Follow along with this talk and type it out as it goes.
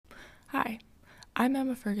Hi, I'm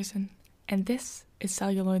Emma Ferguson, and this is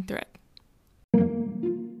Celluloid Thread.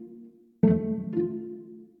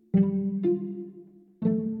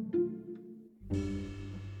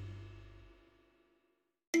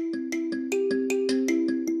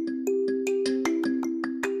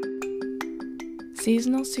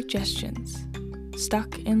 Seasonal Suggestions,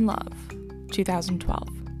 Stuck in Love, 2012.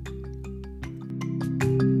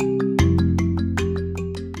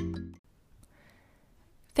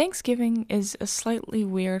 Thanksgiving is a slightly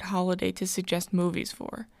weird holiday to suggest movies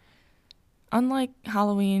for. Unlike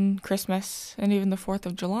Halloween, Christmas, and even the 4th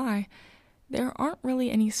of July, there aren't really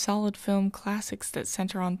any solid film classics that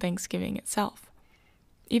center on Thanksgiving itself.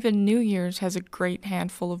 Even New Year's has a great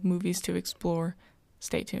handful of movies to explore.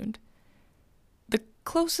 Stay tuned. The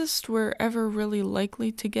closest we're ever really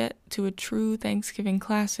likely to get to a true Thanksgiving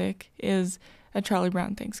classic is A Charlie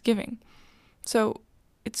Brown Thanksgiving. So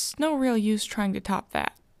it's no real use trying to top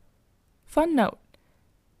that. Fun note,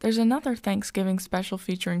 there's another Thanksgiving special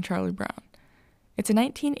featuring Charlie Brown. It's a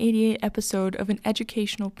 1988 episode of an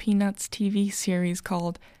educational Peanuts TV series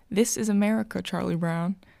called This Is America, Charlie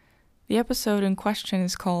Brown. The episode in question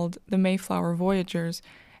is called The Mayflower Voyagers,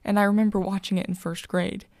 and I remember watching it in first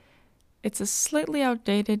grade. It's a slightly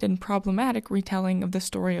outdated and problematic retelling of the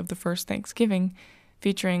story of the first Thanksgiving,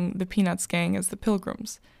 featuring the Peanuts gang as the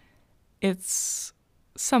Pilgrims. It's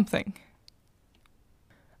something.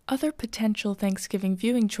 Other potential Thanksgiving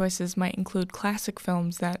viewing choices might include classic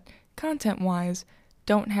films that, content-wise,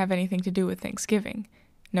 don't have anything to do with Thanksgiving,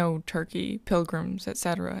 no turkey, pilgrims,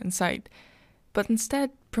 etc. in sight, but instead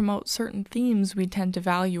promote certain themes we tend to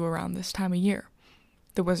value around this time of year.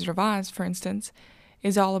 The Wizard of Oz, for instance,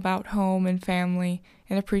 is all about home and family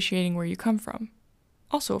and appreciating where you come from.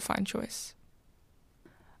 Also a fine choice.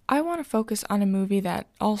 I want to focus on a movie that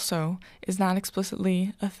also is not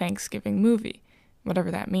explicitly a Thanksgiving movie,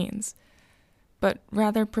 whatever that means, but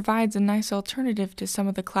rather provides a nice alternative to some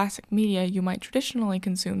of the classic media you might traditionally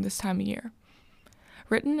consume this time of year.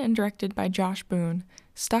 Written and directed by Josh Boone,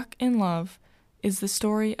 Stuck in Love is the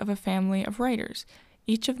story of a family of writers,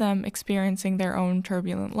 each of them experiencing their own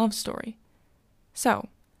turbulent love story. So,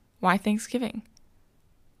 why Thanksgiving?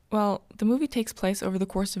 Well, the movie takes place over the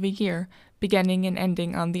course of a year, beginning and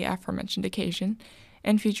ending on the aforementioned occasion,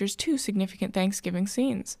 and features 2 significant Thanksgiving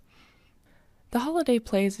scenes. The holiday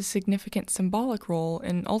plays a significant symbolic role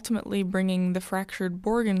in ultimately bringing the fractured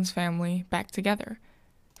Borgens family back together.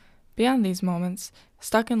 Beyond these moments,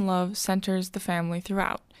 Stuck in Love centers the family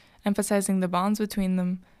throughout, emphasizing the bonds between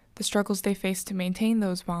them, the struggles they face to maintain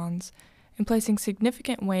those bonds, and placing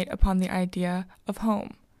significant weight upon the idea of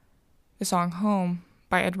home. The song Home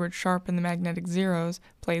by Edward Sharpe and the Magnetic Zeros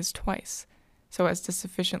plays twice, so as to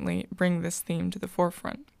sufficiently bring this theme to the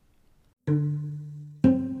forefront.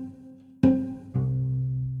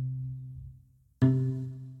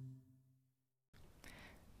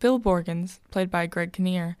 Bill Borgens, played by Greg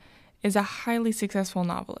Kinnear, is a highly successful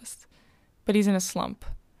novelist, but he's in a slump,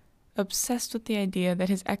 obsessed with the idea that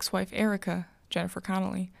his ex-wife Erica, Jennifer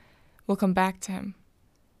Connelly, will come back to him.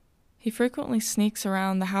 He frequently sneaks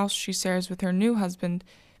around the house she shares with her new husband,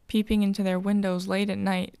 peeping into their windows late at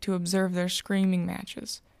night to observe their screaming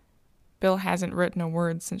matches. Bill hasn't written a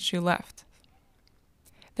word since she left.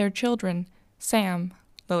 Their children, Sam,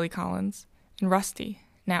 Lily Collins, and Rusty,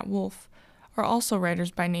 Nat Wolff, are also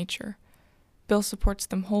writers by nature. Bill supports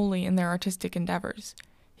them wholly in their artistic endeavors.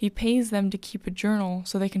 He pays them to keep a journal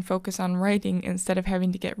so they can focus on writing instead of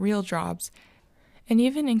having to get real jobs, and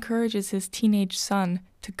even encourages his teenage son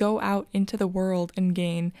to go out into the world and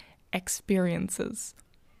gain experiences.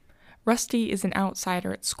 Rusty is an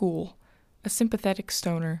outsider at school, a sympathetic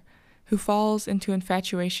stoner, who falls into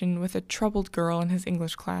infatuation with a troubled girl in his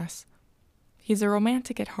English class. He's a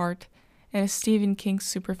romantic at heart, and a Stephen King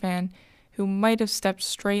superfan who might have stepped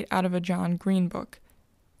straight out of a John Green book.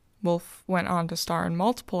 Wolff went on to star in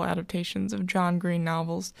multiple adaptations of John Green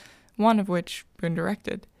novels, one of which Boone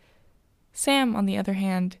directed. Sam, on the other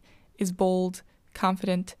hand, is bold,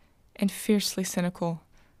 confident, and fiercely cynical.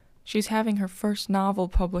 She's having her first novel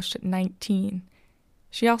published at 19.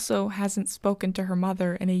 She also hasn't spoken to her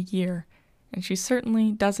mother in a year, and she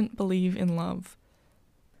certainly doesn't believe in love.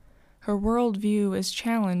 Her worldview is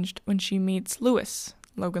challenged when she meets Lewis,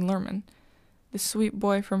 Logan Lerman, the sweet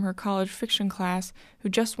boy from her college fiction class who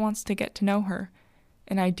just wants to get to know her,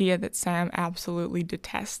 an idea that Sam absolutely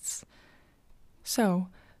detests. So,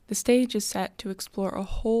 the stage is set to explore a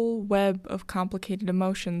whole web of complicated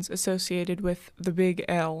emotions associated with the big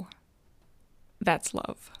L. That's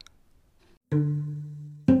love.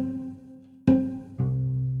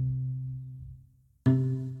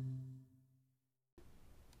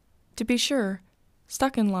 To be sure,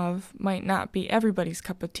 Stuck in Love might not be everybody's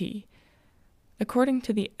cup of tea. According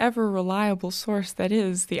to the ever-reliable source that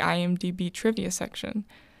is the IMDb trivia section,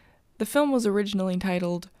 the film was originally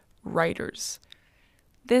titled Writers.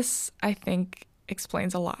 This, I think,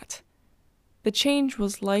 explains a lot. The change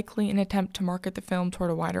was likely an attempt to market the film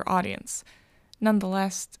toward a wider audience.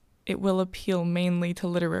 Nonetheless, it will appeal mainly to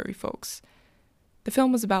literary folks. The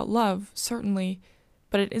film is about love, certainly,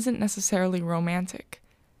 but it isn't necessarily romantic.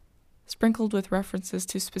 Sprinkled with references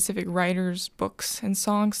to specific writers, books, and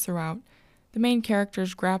songs throughout, the main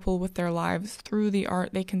characters grapple with their lives through the art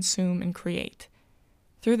they consume and create.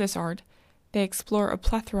 Through this art, they explore a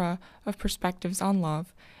plethora of perspectives on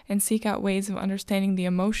love and seek out ways of understanding the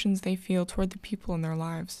emotions they feel toward the people in their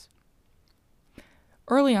lives.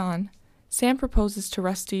 Early on, Sam proposes to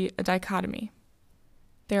Rusty a dichotomy.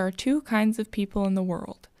 There are two kinds of people in the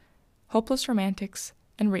world, hopeless romantics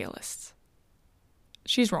and realists.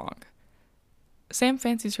 She's wrong. Sam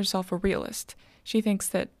fancies herself a realist. She thinks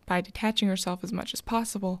that by detaching herself as much as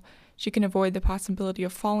possible, she can avoid the possibility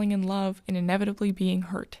of falling in love and inevitably being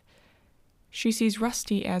hurt. She sees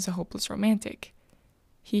Rusty as a hopeless romantic.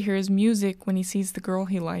 He hears music when he sees the girl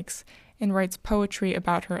he likes and writes poetry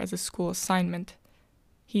about her as a school assignment.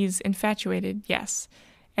 He's infatuated, yes,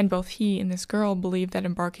 and both he and this girl believe that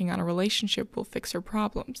embarking on a relationship will fix her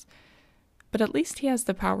problems. But at least he has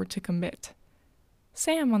the power to commit.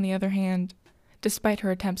 Sam, on the other hand, despite her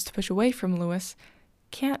attempts to push away from Lewis,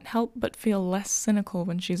 can't help but feel less cynical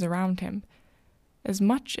when she's around him. As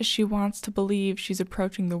much as she wants to believe she's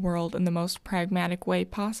approaching the world in the most pragmatic way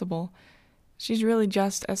possible, she's really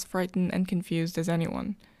just as frightened and confused as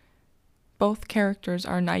anyone. Both characters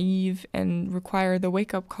are naive and require the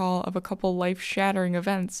wake-up call of a couple life-shattering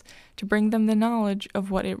events to bring them the knowledge of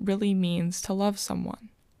what it really means to love someone.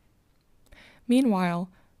 Meanwhile,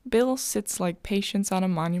 Bill sits like Patience on a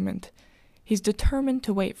monument. He's determined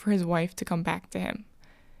to wait for his wife to come back to him.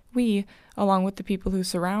 We, along with the people who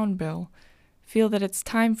surround Bill, feel that it's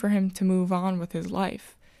time for him to move on with his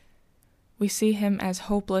life. We see him as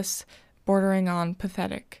hopeless, bordering on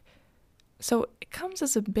pathetic. So it comes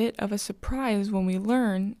as a bit of a surprise when we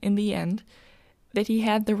learn, in the end, that he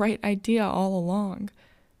had the right idea all along,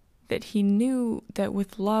 that he knew that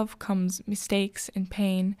with love comes mistakes and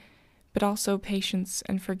pain, but also patience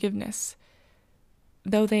and forgiveness.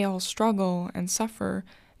 Though they all struggle and suffer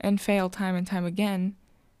and fail time and time again,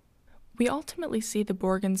 we ultimately see the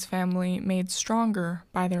Borgens family made stronger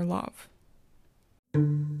by their love.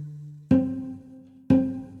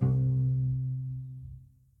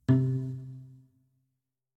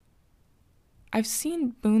 I've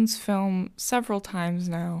seen Boone's film several times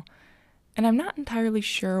now, and I'm not entirely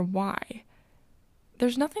sure why.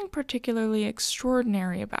 There's nothing particularly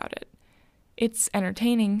extraordinary about it. It's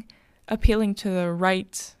entertaining, appealing to the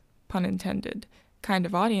right, pun intended, kind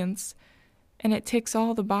of audience, and it ticks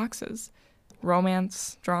all the boxes: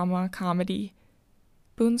 romance, drama, comedy.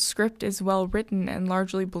 Boone's script is well written and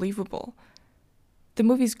largely believable. The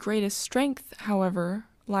movie's greatest strength, however,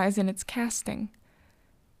 lies in its casting.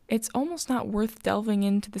 It's almost not worth delving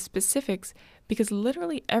into the specifics because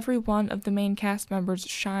literally every one of the main cast members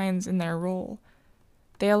shines in their role.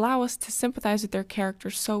 They allow us to sympathize with their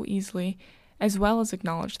characters so easily, as well as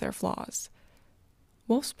acknowledge their flaws.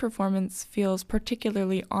 Wolf's performance feels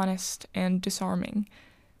particularly honest and disarming.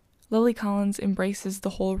 Lily Collins embraces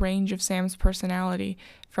the whole range of Sam's personality,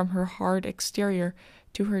 from her hard exterior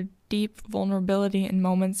to her deep vulnerability in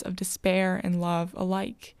moments of despair and love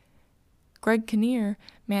alike. Greg Kinnear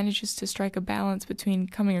manages to strike a balance between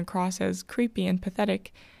coming across as creepy and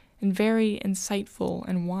pathetic and very insightful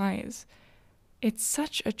and wise. It's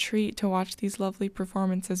such a treat to watch these lovely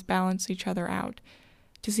performances balance each other out,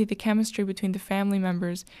 to see the chemistry between the family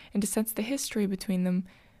members and to sense the history between them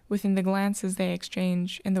within the glances they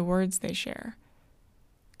exchange and the words they share.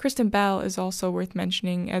 Kristen Bell is also worth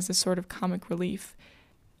mentioning as a sort of comic relief.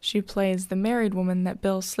 She plays the married woman that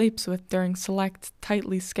Bill sleeps with during select,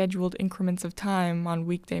 tightly scheduled increments of time on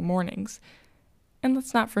weekday mornings. And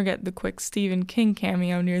let's not forget the quick Stephen King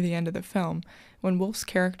cameo near the end of the film, when Wolf's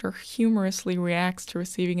character humorously reacts to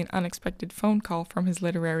receiving an unexpected phone call from his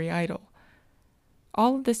literary idol.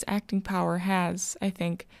 All of this acting power has, I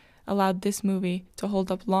think, allowed this movie to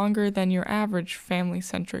hold up longer than your average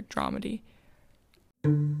family-centric dramedy.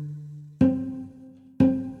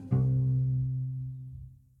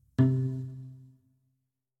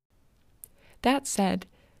 That said,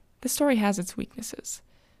 the story has its weaknesses.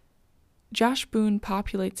 Josh Boone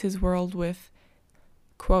populates his world with,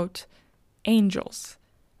 quote, angels,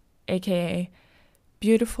 aka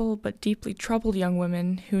beautiful but deeply troubled young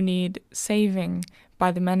women who need saving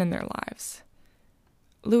by the men in their lives.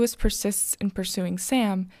 Lewis persists in pursuing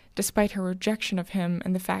Sam, despite her rejection of him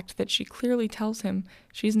and the fact that she clearly tells him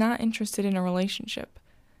she's not interested in a relationship.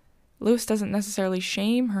 Lewis doesn't necessarily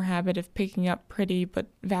shame her habit of picking up pretty but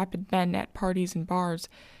vapid men at parties and bars,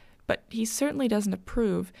 but he certainly doesn't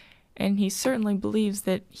approve, and he certainly believes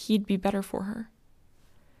that he'd be better for her.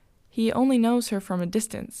 He only knows her from a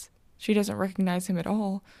distance. She doesn't recognize him at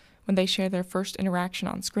all when they share their first interaction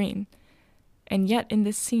on screen. And yet in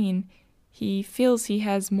this scene, he feels he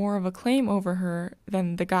has more of a claim over her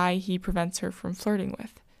than the guy he prevents her from flirting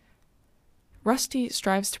with. Rusty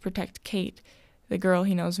strives to protect Kate, the girl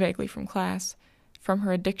he knows vaguely from class, from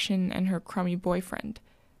her addiction and her crummy boyfriend.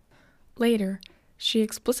 Later, she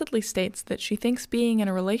explicitly states that she thinks being in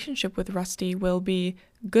a relationship with Rusty will be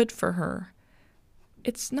good for her.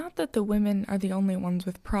 It's not that the women are the only ones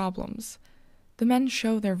with problems. The men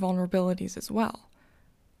show their vulnerabilities as well.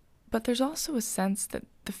 But there's also a sense that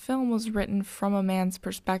the film was written from a man's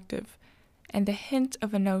perspective, and a hint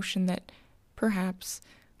of a notion that, perhaps,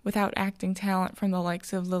 without acting talent from the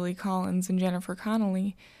likes of Lily Collins and Jennifer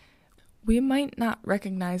Connelly, we might not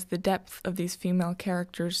recognize the depth of these female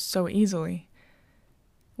characters so easily.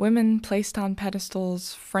 Women placed on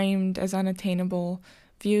pedestals, framed as unattainable,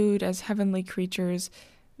 viewed as heavenly creatures,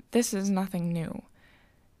 this is nothing new.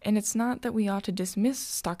 And it's not that we ought to dismiss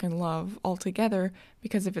Stuck in Love altogether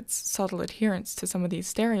because of its subtle adherence to some of these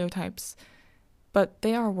stereotypes, but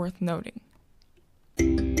they are worth noting.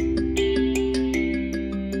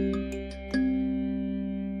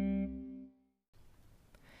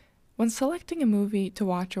 When selecting a movie to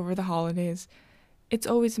watch over the holidays, it's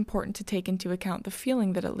always important to take into account the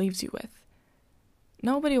feeling that it leaves you with.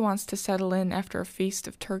 Nobody wants to settle in after a feast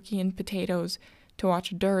of turkey and potatoes to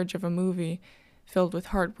watch a dirge of a movie filled with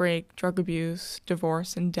heartbreak, drug abuse,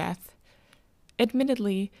 divorce, and death.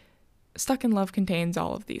 Admittedly, Stuck in Love contains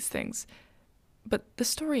all of these things, but the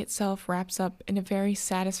story itself wraps up in a very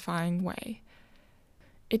satisfying way.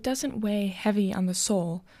 It doesn't weigh heavy on the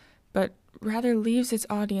soul, but rather leaves its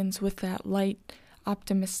audience with that light,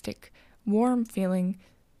 optimistic, warm feeling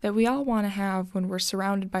that we all want to have when we're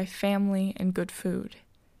surrounded by family and good food.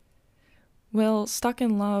 Will Stuck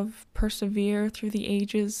in Love persevere through the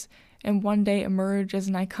ages and one day emerge as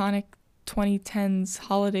an iconic 2010s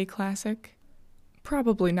holiday classic?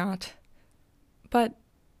 Probably not. But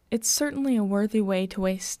it's certainly a worthy way to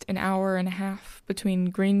waste an hour and a half between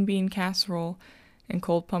green bean casserole and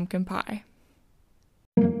cold pumpkin pie.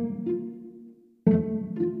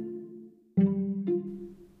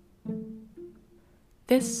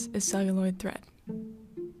 This is Celluloid Thread.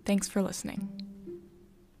 Thanks for listening.